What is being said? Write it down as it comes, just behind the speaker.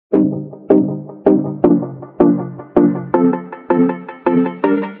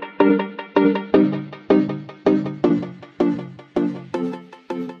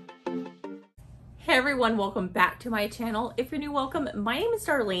everyone, welcome back to my channel. If you're new, welcome. My name is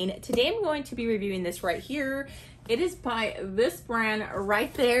Darlene. Today I'm going to be reviewing this right here. It is by this brand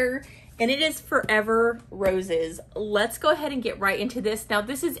right there, and it is Forever Roses. Let's go ahead and get right into this. Now,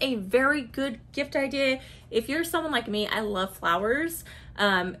 this is a very good gift idea. If you're someone like me, I love flowers.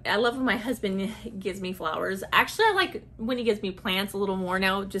 I love when my husband gives me flowers. Actually, I like when he gives me plants a little more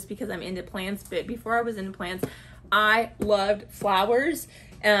now, just because I'm into plants. But before I was into plants, I loved flowers.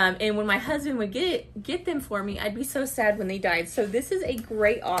 And when my husband would get them for me, I'd be so sad when they died. So this is a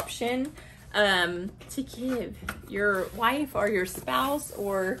great option to give your wife or your spouse,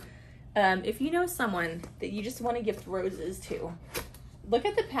 or if you know someone that you just want to gift roses to. Look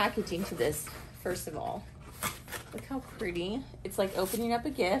at the packaging to this, first of all. Look how pretty. It's like opening up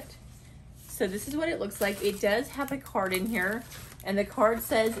a gift. So this is what it looks like. It does have a card in here, and the card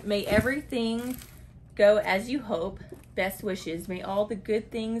says, "May everything go as you hope. Best wishes. May all the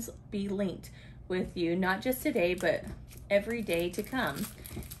good things be linked with you, not just today, but every day to come."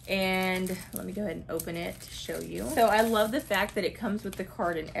 And let me go ahead and open it to show you. So I love the fact that it comes with the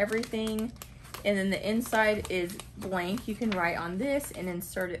card and everything. And then the inside is blank. You can write on this and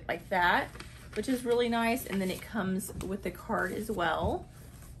insert it like that, which is really nice. And then it comes with the card as well.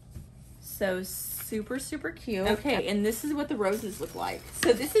 So super, super cute. Okay, and this is what the roses look like.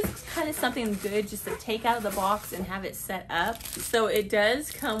 So this is kind of something good just to take out of the box and have it set up. So it does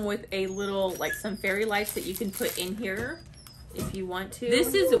come with a little, like some fairy lights that you can put in here if you want to.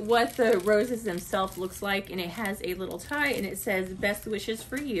 This is what the roses themselves looks like, and it has a little tie, and it says "Best wishes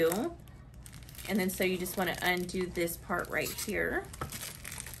for you." And then so you just want to undo this part right here.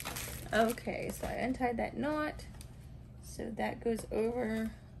 Okay, so I untied that knot. So that goes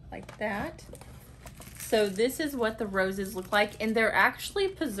over like that. So this is what the roses look like, and they're actually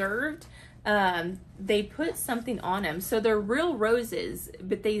preserved. They put something on them. So they're real roses,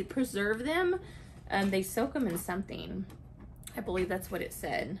 but they preserve them. They soak them in something. I believe that's what it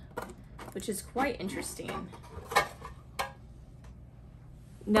said, which is quite interesting.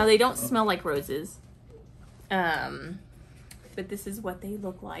 Now, they don't smell like roses, but this is what they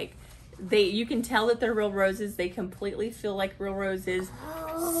look like. You can tell that they're real roses. They completely feel like real roses.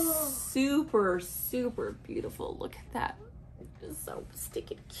 Super, super beautiful. Look at that. It's so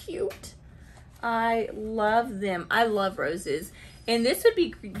stinking cute. I love them. I love roses. And this would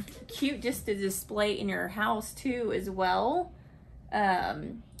be cute just to display in your house too as well.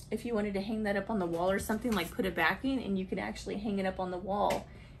 If you wanted to hang that up on the wall or something, like put a backing and you could actually hang it up on the wall.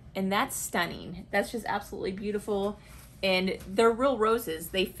 And that's stunning. That's just absolutely beautiful. And they're real roses.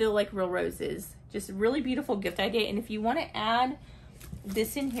 They feel like real roses. Just a really beautiful gift idea. And if you want to add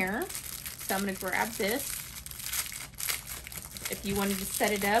this in here, so I'm going to grab this. If you wanted to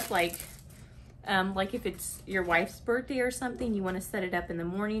set it up like if it's your wife's birthday or something, you want to set it up in the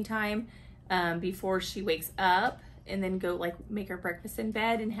morning time before she wakes up, and then go like make her breakfast in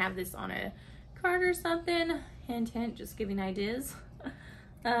bed and have this on a card or something. Hint, hint, just giving ideas.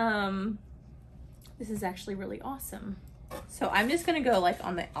 This is actually really awesome. So I'm just gonna go like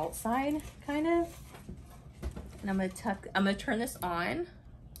on the outside kind of, and I'm gonna turn this on.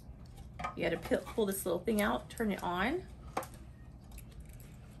 You gotta pull this little thing out, turn it on.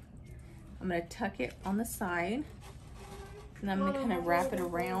 I'm gonna tuck it on the side, and I'm gonna kind of wrap it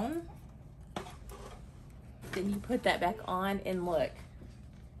around. Then you put that back on, and look,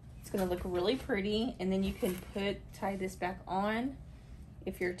 it's gonna look really pretty. And then you can tie this back on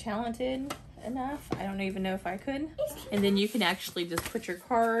if you're talented enough. I don't even know if I could. And then you can actually just put your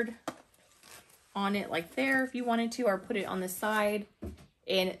card on it like there if you wanted to, or put it on the side.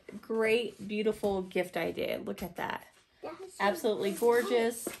 And great, beautiful gift idea. Look at that. Absolutely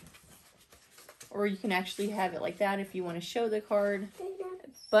gorgeous. Or you can actually have it like that if you want to show the card.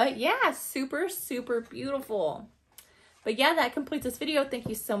 But yeah, super, super beautiful. But yeah, that completes this video. Thank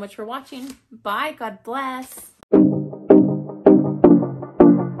you so much for watching. Bye. God bless.